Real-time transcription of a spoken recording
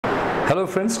Hello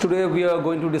friends, today we are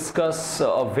going to discuss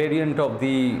a variant of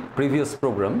the previous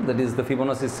program, that is the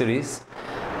Fibonacci series.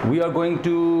 We are going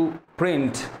to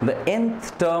print the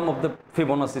nth term of the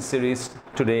Fibonacci series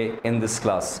today in this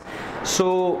class.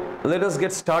 So let us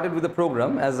get started with the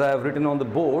program. As I have written on the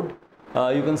board,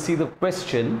 you can see the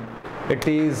question. It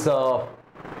is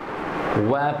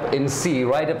WAP in C,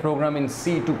 write a program in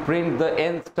C to print the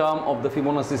nth term of the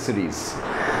Fibonacci series.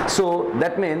 So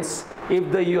that means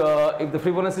if the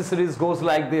Fibonacci series goes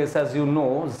like this, as you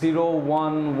know, 0,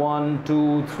 1, 1,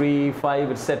 2, 3,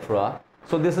 5, etc.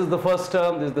 So this is the first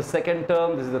term, this is the second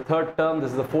term, this is the third term,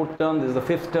 this is the fourth term, this is the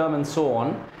fifth term, and so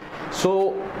on.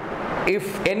 So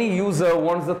if any user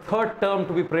wants the third term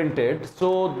to be printed,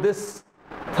 so this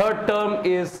third term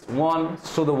is 1,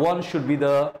 so the 1 should be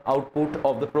the output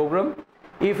of the program.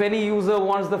 If any user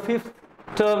wants the fifth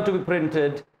term to be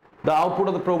printed, the output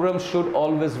of the program should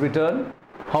always return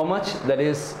how much? That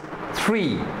is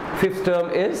 3. Fifth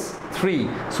term is 3.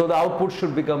 So the output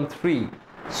should become 3.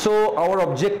 So our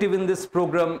objective in this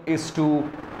program is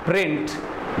to print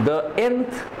the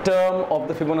nth term of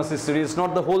the Fibonacci series,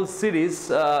 not the whole series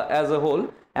as a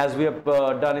whole, as we have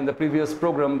done in the previous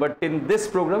program, but in this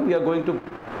program we are going to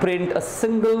print a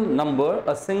single number,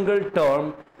 a single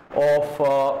term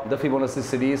of the Fibonacci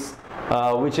series,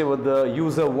 whichever the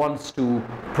user wants to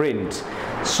print.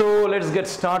 So let's get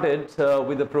started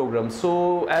with the program.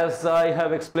 So as I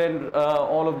have explained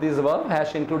all of these above,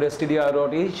 hash include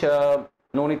stdio.h,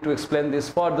 no need to explain this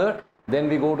further. Then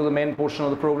we go to the main portion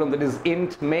of the program, that is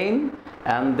int main,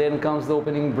 and then comes the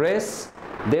opening brace.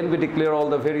 Then we declare all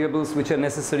the variables which are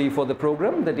necessary for the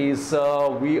program. That is,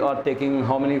 we are taking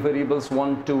how many variables?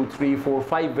 1, 2, 3, 4,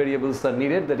 5 variables are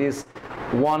needed. That is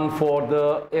 1 for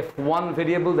the f1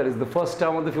 variable, that is the first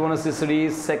term of the Fibonacci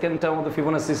series, second term of the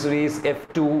Fibonacci series,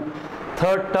 f2,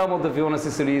 third term of the Fibonacci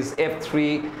series,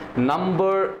 f3.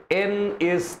 Number n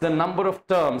is the number of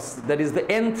terms, that is the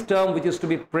nth term which is to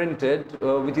be printed,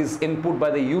 which is input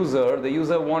by the user. The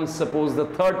user wants, suppose, the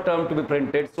third term to be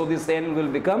printed, so this n will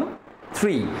become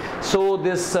 3. So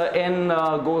this n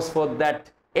goes for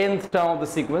that nth term of the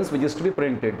sequence which is to be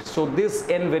printed. So this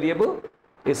n variable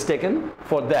is taken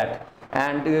for that.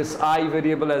 And this I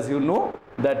variable, as you know,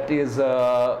 that is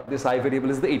this I variable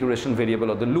is the iteration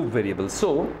variable or the loop variable.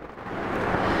 So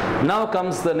now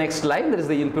comes the next line, that is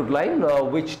the input line,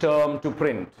 which term to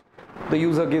print. The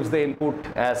user gives the input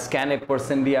as scanf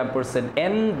 %d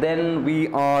 %n. Then we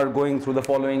are going through the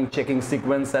following checking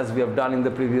sequence as we have done in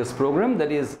the previous program. That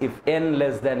is, if n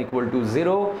less than equal to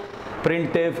 0,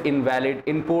 printf invalid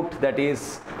input, that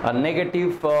is a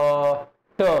negative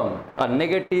term. A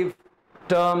negative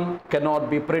term cannot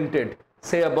be printed.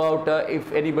 Say about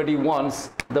if anybody wants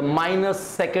the minus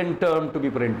second term to be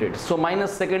printed. So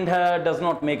minus second does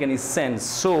not make any sense.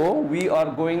 So we are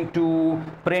going to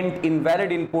print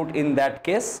invalid input in that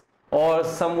case. Or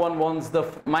someone wants the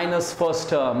minus first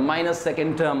term, minus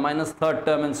second term, minus third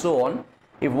term, and so on.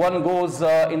 If one goes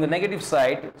in the negative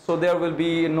side, so there will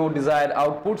be no desired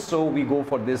output. So we go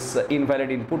for this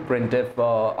invalid input printf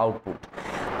output.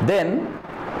 Then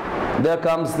there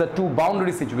comes the two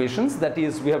boundary situations. That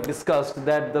is, we have discussed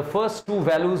that the first two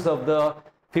values of the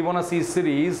Fibonacci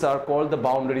series are called the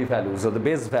boundary values, or the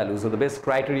base values, or the base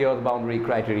criteria, or the boundary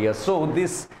criteria. So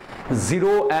this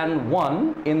 0 and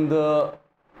 1 in the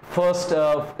first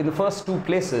two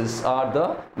places are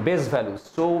the base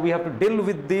values. So we have to deal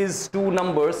with these two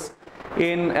numbers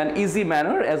in an easy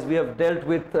manner, as we have dealt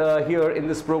with here in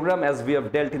this program, as we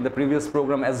have dealt in the previous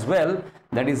program as well.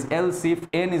 That is, else if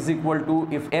n is equal to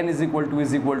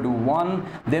 1,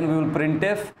 then we will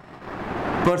printf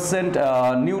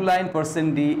new line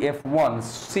 %d f1.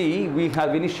 See, we have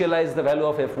initialized the value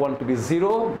of f1 to be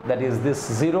 0, that is this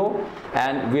 0,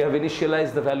 and we have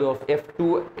initialized the value of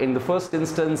f2 in the first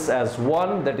instance as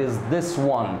 1, that is this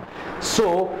 1.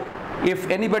 So if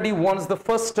anybody wants the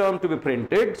first term to be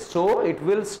printed, so it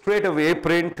will straight away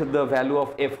print the value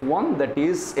of f1, that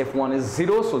is f1 is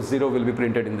 0, so 0 will be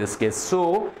printed in this case.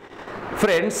 So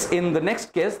friends, in the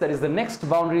next case, that is the next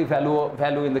boundary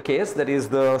value in the case, that is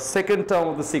the second term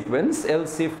of the sequence,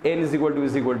 else if n is equal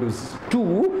to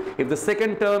 2, if the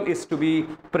second term is to be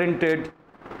printed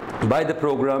by the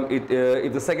program,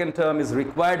 if the second term is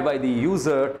required by the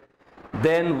user,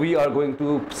 then we are going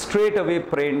to straight away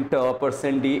print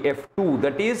 %d f2,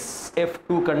 that is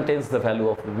f2 contains the value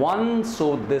of 1,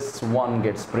 so this 1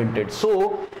 gets printed.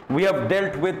 So we have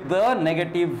dealt with the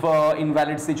negative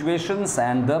invalid situations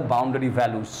and the boundary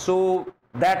values. So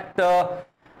that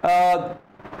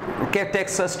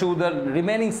takes us to the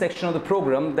remaining section of the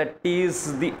program, that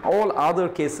is the all other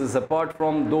cases apart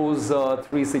from those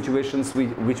three situations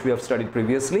which we have studied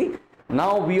previously.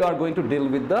 Now we are going to deal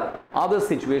with the other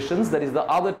situations, that is the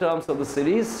other terms of the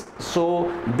series.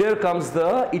 So there comes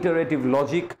the iterative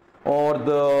logic or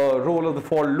the role of the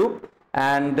for loop,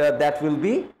 and that will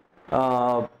be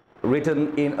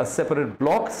written in a separate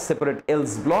block, separate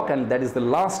else block, and that is the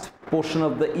last portion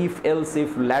of the if else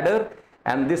if ladder.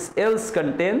 And this else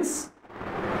contains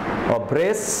a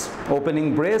brace,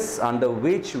 opening brace, under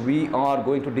which we are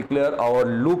going to declare our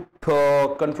loop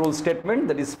control statement,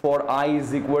 that is for I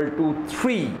is equal to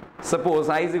 3. Suppose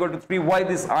I is equal to 3. Why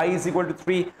this I is equal to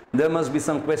 3? There must be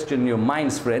some question in your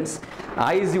minds, friends.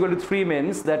 I is equal to 3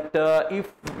 means that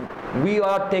if we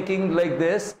are taking like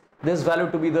this value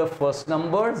to be the first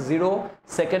number 0,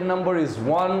 second number is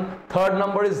 1, third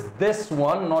number is this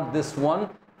one, not this one,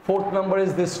 fourth number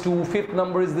is this 2, fifth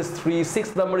number is this 3,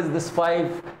 sixth number is this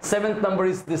 5, seventh number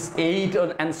is this 8,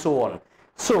 and so on.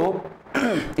 So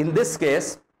in this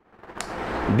case,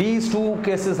 these two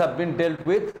cases have been dealt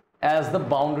with as the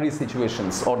boundary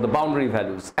situations or the boundary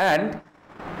values, and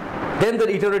then the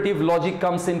iterative logic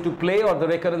comes into play, or the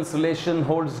recurrence relation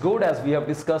holds good. As we have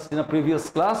discussed in a previous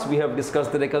class, we have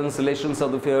discussed the recurrence relations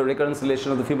of the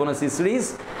Fibonacci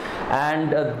series,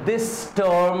 and this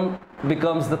term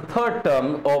becomes the third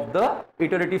term of the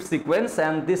iterative sequence,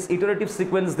 and this iterative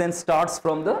sequence then starts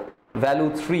from the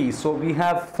value 3. So we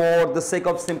have, for the sake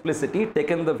of simplicity,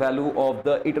 taken the value of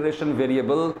the iteration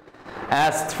variable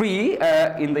as 3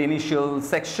 in the initial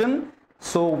section.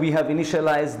 So we have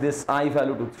initialized this I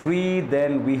value to 3,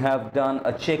 then we have done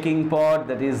a checking part,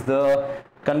 that is the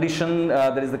condition,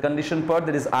 part,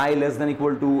 that is I less than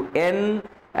equal to n,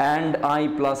 and I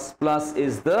plus plus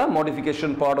is the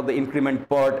modification part of the increment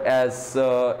part as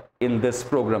in this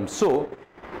program. So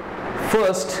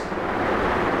first,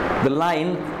 the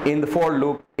line in the for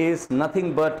loop is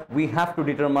nothing but we have to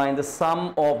determine the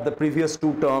sum of the previous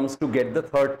two terms to get the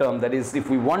third term. That is, if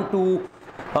we want to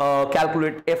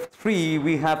calculate f3,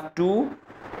 we have to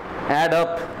add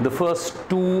up the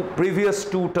previous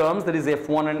two terms, that is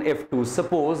f1 and f2.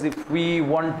 Suppose if we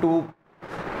want to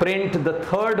print the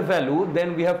third value,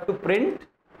 then we have to print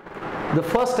the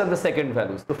first and the second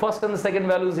values. The first and the second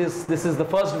values is, this is the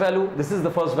first value, this is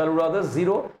the first value rather,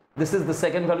 0. This is the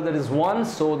second value, that is 1.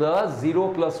 So the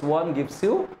 0 plus 1 gives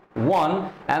you 1,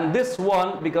 and this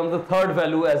 1 becomes the third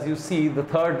value. As you see, the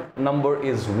third number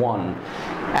is 1.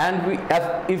 And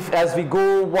as we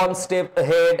go one step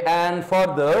ahead and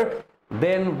further,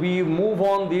 then we move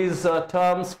on these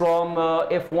terms from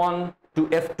f1 to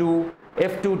f2,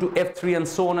 f2 to f3, and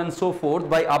so on and so forth,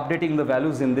 by updating the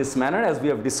values in this manner, as we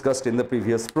have discussed in the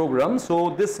previous program. So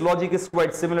this logic is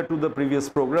quite similar to the previous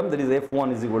program, that is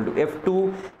f1 is equal to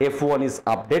f2, f1 is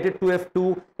updated to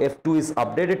f2, f2 is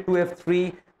updated to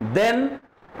f3. Then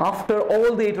after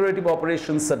all the iterative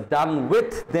operations are done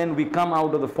with, then we come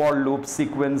out of the for loop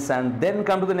sequence and then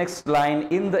come to the next line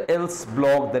in the else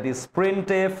block, that is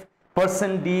printf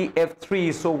 %d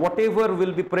f3. So whatever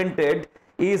will be printed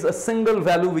is a single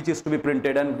value which is to be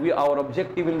printed, and our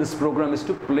objective in this program is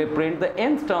to print the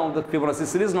nth term of the Fibonacci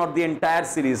series, not the entire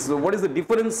series. So what is the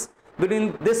difference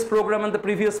between this program and the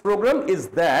previous program is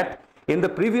that in the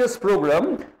previous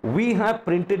program we have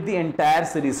printed the entire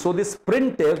series. So this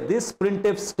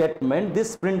printf statement,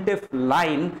 this printf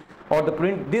line, or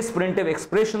this printf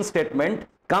expression statement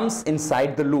comes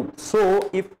inside the loop. So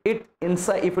if it is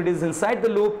inside the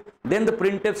loop, then the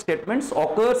printf statements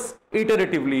occurs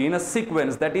iteratively in a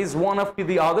sequence, that is one after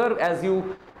the other, as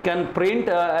you can print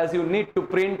as you need to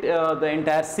print the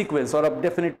entire sequence or a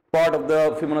definite part of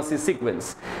the Fibonacci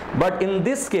sequence. But in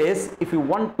this case, if you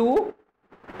want to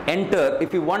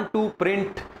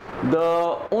print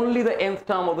only the nth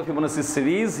term of the Fibonacci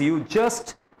series, you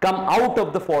just come out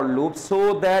of the for loop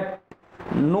so that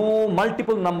no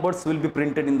multiple numbers will be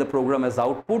printed in the program as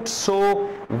output. So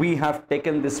we have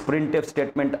taken this printf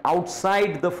statement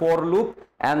outside the for loop,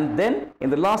 and then in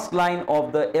the last line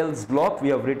of the else block we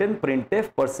have written printf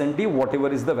 %d whatever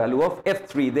is the value of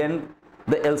f3. Then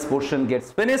the else portion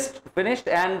gets finished,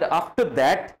 and after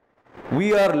that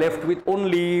we are left with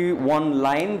only one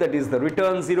line, that is the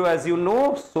return 0, as you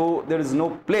know. So there is no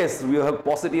place, we have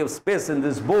paucity of space in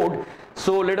this board,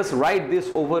 so let us write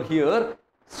this over here.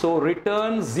 So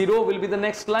return 0 will be the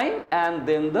next line, and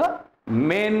then the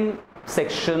main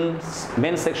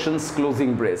section's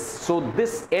closing brace. So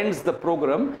this ends the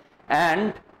program,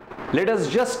 and let us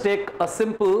just take a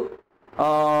simple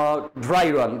dry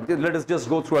run. Let us just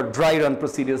go through a dry run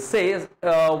procedure. Say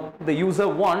the user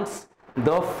wants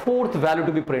the fourth value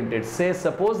to be printed.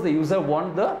 Suppose the user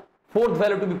wants the fourth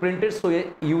value to be printed, so a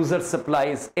user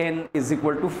supplies n is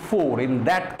equal to 4. In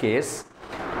that case,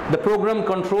 the program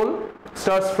control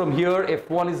starts from here.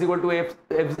 F1 is equal to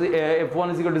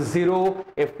F1 is equal to 0,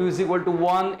 F2 is equal to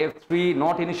 1, F3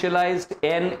 not initialized,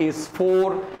 N is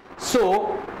 4.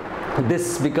 So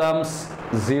this becomes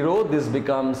 0, this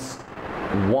becomes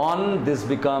 1, this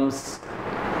becomes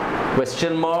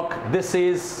question mark, this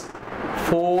is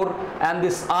 4, and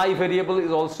this I variable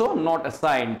is also not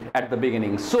assigned at the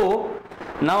beginning. So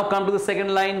now come to the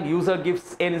second line. User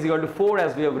gives N is equal to 4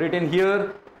 as we have written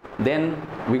here. Then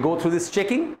we go through this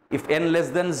checking. If N less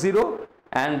than 0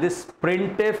 and this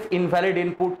printf invalid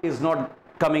input is not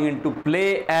coming into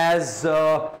play, as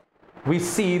we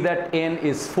see that N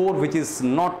is 4, which is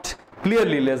not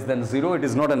clearly less than 0. It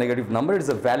is not a negative number, it is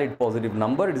a valid positive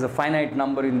number. It is a finite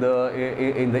number in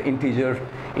the integer,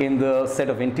 in the set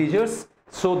of integers.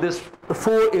 So this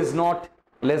 4 is not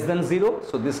less than 0,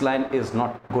 so this line is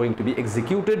not going to be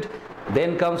executed.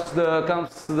 Then comes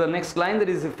the next line, that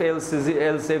is if else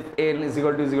if N is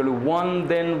equal to 1,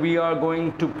 then we are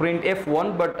going to print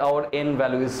F1, but our N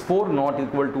value is 4, not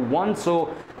equal to 1,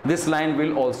 so this line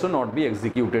will also not be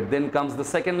executed. Then comes the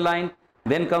second line,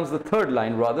 then comes the third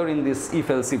line rather in this if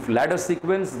else if ladder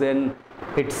sequence. Then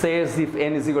it says if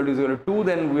N is equal to 2,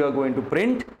 then we are going to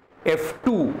print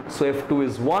F2. So F2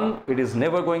 is 1. It is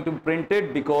never going to be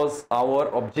printed because our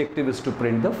objective is to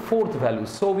print the fourth value.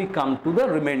 So we come to the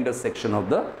remainder section of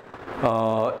the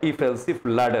if else if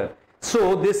ladder.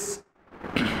 So this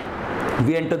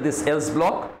we enter this else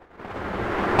block.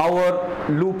 Our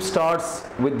loop starts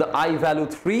with the I value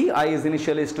 3. I is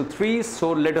initialized to 3.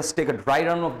 So let us take a dry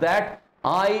run of that.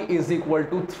 I is equal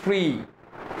to 3.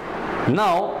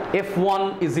 Now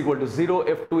F1 is equal to 0,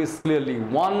 F2 is clearly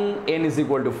 1, N is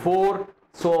equal to 4.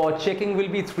 So our checking will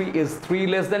be 3 is 3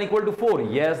 less than equal to 4.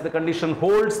 Yes, the condition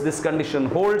holds, this condition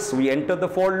holds. We enter the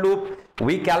for loop,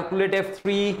 we calculate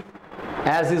F3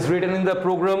 as is written in the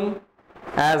program,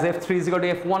 as F3 is equal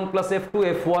to F1 plus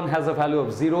F2. F1 has a value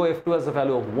of 0, F2 has a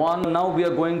value of 1. Now we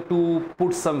are going to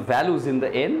put some values in the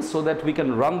N so that we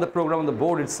can run the program on the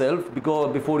board itself,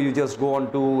 because before you just go on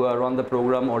to run the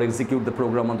program or execute the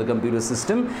program on the computer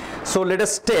system. So let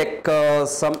us take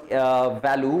some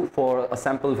value for a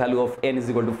sample value of N is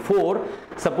equal to 4.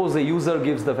 Suppose the user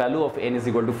gives the value of N is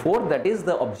equal to 4. That is,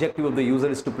 the objective of the user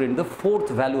is to print the fourth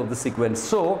value of the sequence.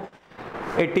 So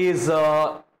it is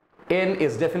N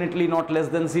is definitely not less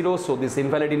than 0, so this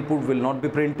invalid input will not be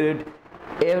printed.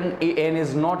 N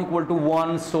is not equal to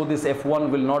 1, so this F1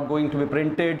 will not going to be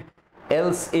printed.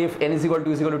 Else if N is equal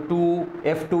to 2,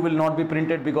 F2 will not be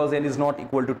printed because N is not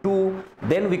equal to 2.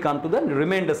 Then we come to the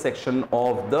remainder section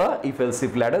of the if else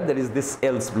if ladder, that is this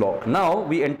else block. Now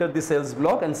we enter this else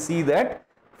block and see that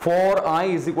for I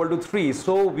is equal to 3,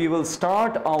 so we will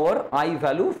start our I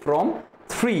value from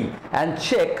 3 and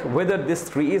check whether this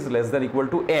 3 is less than equal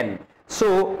to N.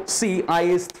 So see, I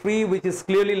is 3, which is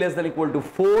clearly less than equal to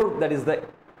 4, that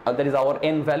is our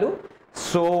N value.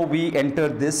 So we enter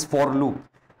this for loop.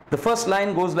 The first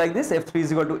line goes like this: F3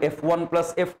 is equal to F1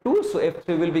 plus F2. So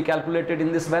F3 will be calculated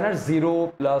in this manner, 0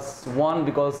 plus 1,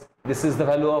 because this is the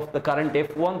value of the current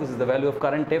F1, this is the value of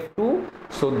current F2,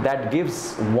 so that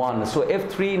gives 1. So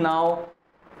F3 now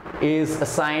is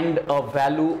assigned a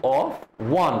value of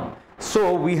 1.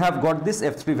 So we have got this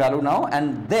F3 value now,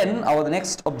 and then our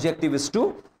next objective is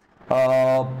to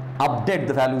update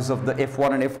the values of the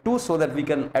F1 and F2 so that we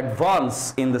can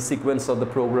advance in the sequence of the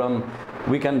program.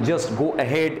 We can just go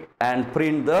ahead and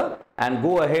print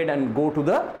go ahead and go to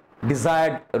the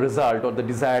desired result or the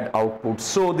desired output.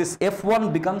 So this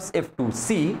F1 becomes F2.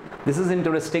 See, this is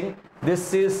interesting.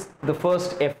 This is the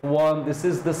first F1, this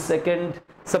is the second.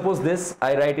 Suppose this,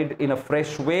 I write it in a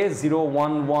fresh way, 0,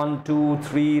 1, 1, 2,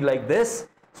 3, like this.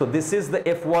 So this is the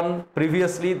F1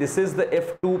 previously, this is the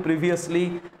F2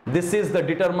 previously, this is the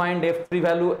determined F3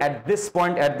 value at this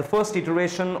point, at the first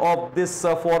iteration of this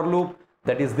for loop,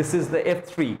 that is, this is the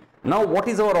F3. Now what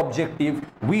is our objective?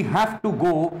 We have to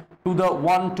go to the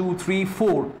 1, 2, 3,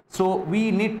 4. So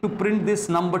we need to print this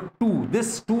number 2.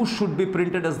 This 2 should be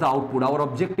printed as the output. Our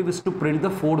objective is to print the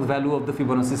fourth value of the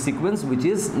Fibonacci sequence, which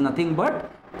is nothing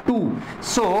but 2.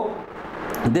 So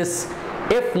this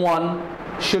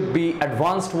F1 should be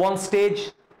advanced one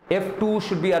stage, F2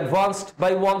 should be advanced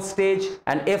by one stage,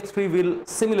 and F3 will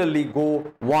similarly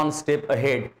go one step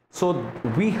ahead. So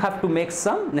we have to make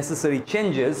some necessary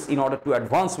changes in order to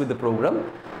advance with the program.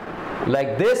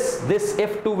 Like this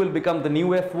F2 will become the new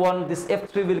F1, this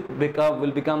F3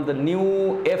 will become the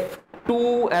new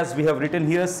F2, as we have written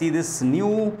here. See, this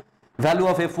new value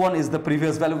of F1 is the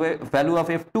previous value of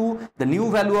F2, the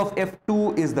new value of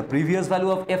F2 is the previous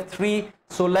value of F3.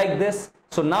 So like this.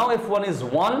 So now F1 is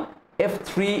 1,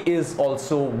 F3 is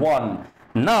also 1.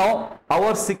 Now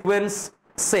our sequence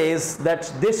says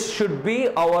that this should be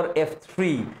our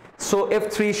F3. So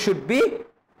F3 should be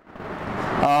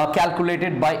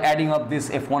calculated by adding up this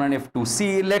F1 and F2.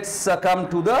 See, let's come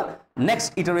to the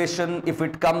next iteration. If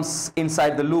it comes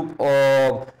inside the loop,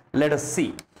 let us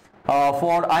see.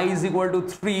 For I is equal to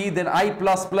 3, then I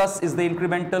plus plus is the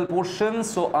incremental portion.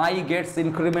 So I gets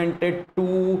incremented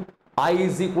to I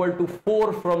is equal to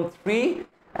 4 from 3.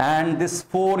 And this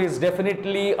 4 is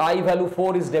definitely, I value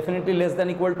 4 is definitely less than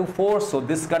equal to 4. So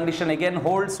this condition again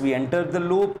holds. We enter the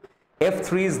loop.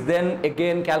 F3 is then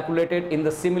again calculated in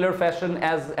the similar fashion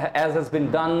as has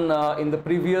been done in the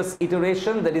previous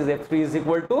iteration. That is, F3 is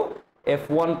equal to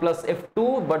F1 plus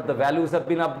F2, but the values have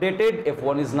been updated.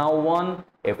 F1 is now 1,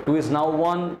 F2 is now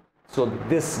 1. So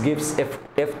this gives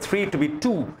F3 to be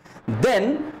 2.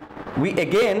 Then we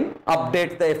again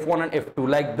update the F1 and F2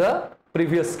 like the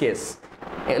previous case,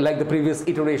 like the previous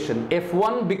iteration.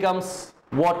 F1 becomes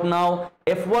what now?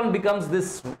 F1 becomes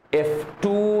this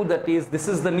F2, that is, this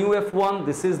is the new F1,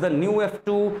 this is the new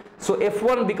F2. So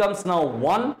F1 becomes now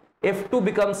 1, F2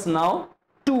 becomes now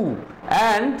 2,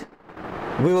 and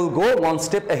we will go one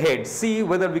step ahead, see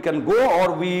whether we can go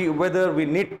or whether we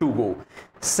need to go.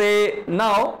 Say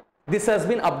now this has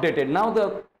been updated. Now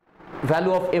the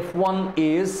value of F1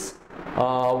 is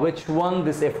which one?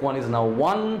 This F1 is now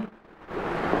 1.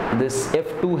 This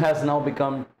F2 has now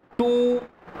become 2.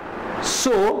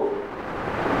 So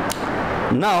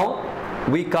now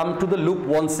we come to the loop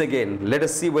once again. Let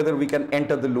us see whether we can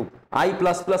enter the loop. I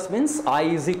plus plus means I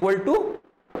is equal to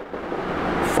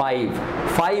 5.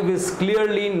 5 is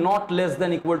clearly not less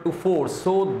than equal to 4.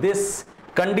 So this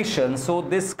condition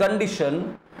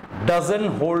doesn't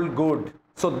hold good.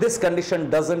 So this condition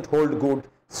doesn't hold good.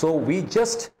 So we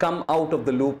just come out of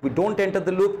the loop. We don't enter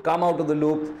the loop, come out of the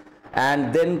loop,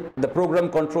 and then the program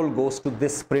control goes to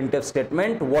this printf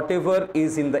statement. Whatever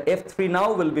is in the F3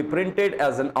 now will be printed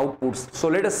as an output. So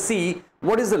let us see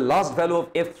what is the last value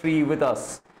of F3 with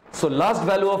us. So last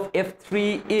value of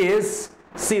F3 is,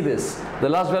 see this, the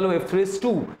last value of F3 is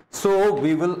 2. So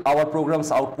our program's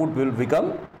output will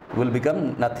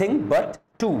become nothing but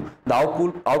 2. The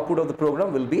output of the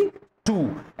program will be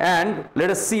 2. And let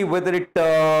us see whether it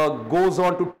goes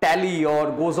on to tally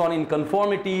or goes on in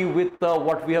conformity with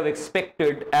what we have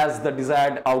expected as the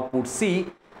desired output. See,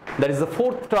 that is the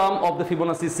fourth term of the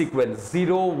Fibonacci sequence,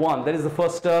 0, 1. That is the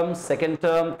first term, second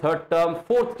term, third term,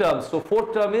 fourth term. So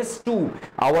fourth term is 2.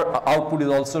 Our output is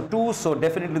also 2. So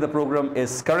definitely the program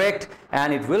is correct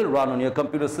and it will run on your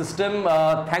computer system.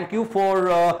 Thank you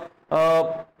for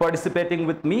participating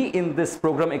with me in this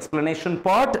program explanation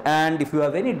part, and if you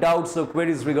have any doubts or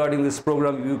queries regarding this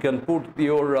program, you can put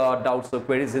your doubts or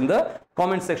queries in the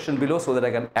comment section below so that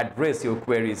I can address your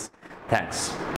queries. Thanks.